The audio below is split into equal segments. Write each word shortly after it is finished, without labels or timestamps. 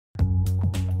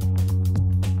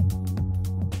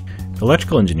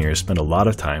Electrical engineers spend a lot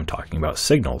of time talking about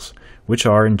signals, which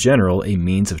are in general a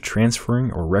means of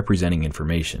transferring or representing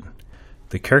information.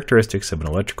 The characteristics of an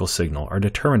electrical signal are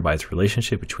determined by its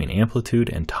relationship between amplitude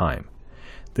and time.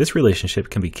 This relationship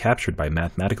can be captured by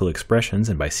mathematical expressions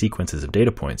and by sequences of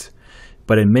data points,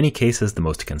 but in many cases the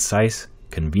most concise,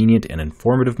 convenient, and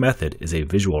informative method is a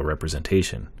visual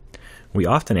representation. We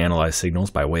often analyze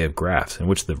signals by way of graphs in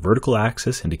which the vertical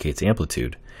axis indicates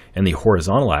amplitude and the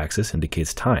horizontal axis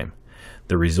indicates time.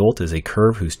 The result is a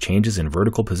curve whose changes in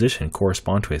vertical position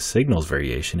correspond to a signal's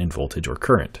variation in voltage or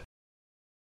current.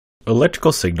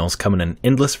 Electrical signals come in an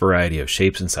endless variety of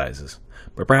shapes and sizes,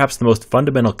 but perhaps the most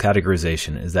fundamental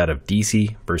categorization is that of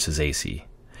DC versus AC.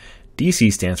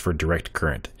 DC stands for direct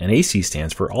current, and AC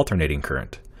stands for alternating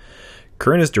current.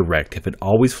 Current is direct if it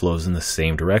always flows in the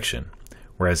same direction,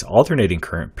 whereas alternating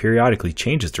current periodically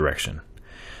changes direction.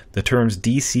 The terms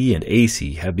DC and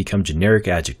AC have become generic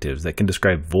adjectives that can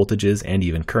describe voltages and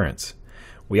even currents.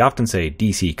 We often say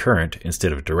DC current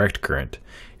instead of direct current,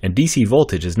 and DC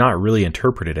voltage is not really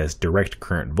interpreted as direct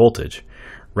current voltage.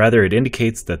 Rather, it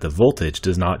indicates that the voltage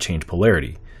does not change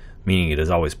polarity, meaning it is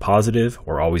always positive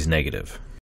or always negative.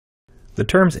 The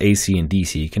terms AC and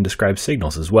DC can describe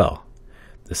signals as well.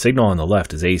 The signal on the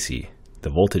left is AC. The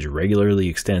voltage regularly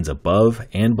extends above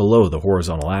and below the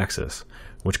horizontal axis,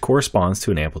 which corresponds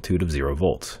to an amplitude of 0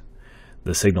 volts.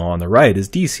 The signal on the right is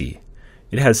DC.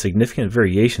 It has significant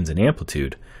variations in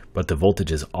amplitude, but the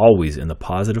voltage is always in the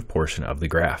positive portion of the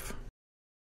graph.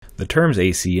 The terms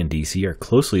AC and DC are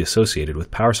closely associated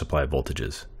with power supply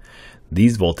voltages.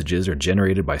 These voltages are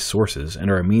generated by sources and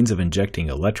are a means of injecting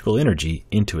electrical energy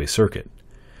into a circuit.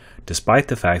 Despite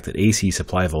the fact that AC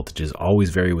supply voltages always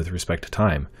vary with respect to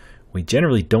time, we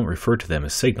generally don't refer to them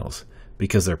as signals,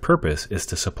 because their purpose is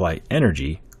to supply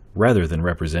energy rather than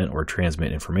represent or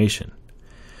transmit information.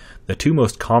 The two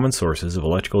most common sources of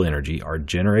electrical energy are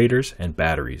generators and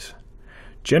batteries.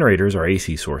 Generators are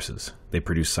AC sources. They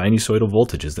produce sinusoidal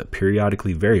voltages that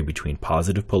periodically vary between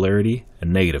positive polarity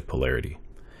and negative polarity.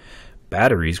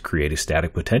 Batteries create a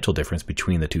static potential difference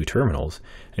between the two terminals,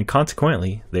 and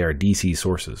consequently, they are DC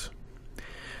sources.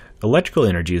 Electrical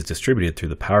energy is distributed through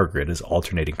the power grid as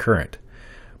alternating current,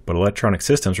 but electronic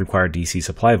systems require DC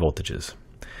supply voltages.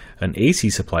 An AC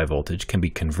supply voltage can be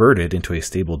converted into a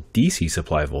stable DC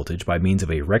supply voltage by means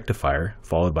of a rectifier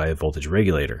followed by a voltage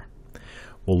regulator.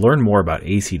 We'll learn more about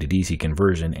AC to DC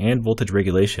conversion and voltage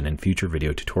regulation in future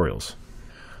video tutorials.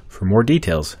 For more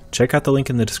details, check out the link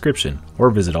in the description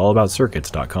or visit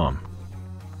allaboutscircuits.com.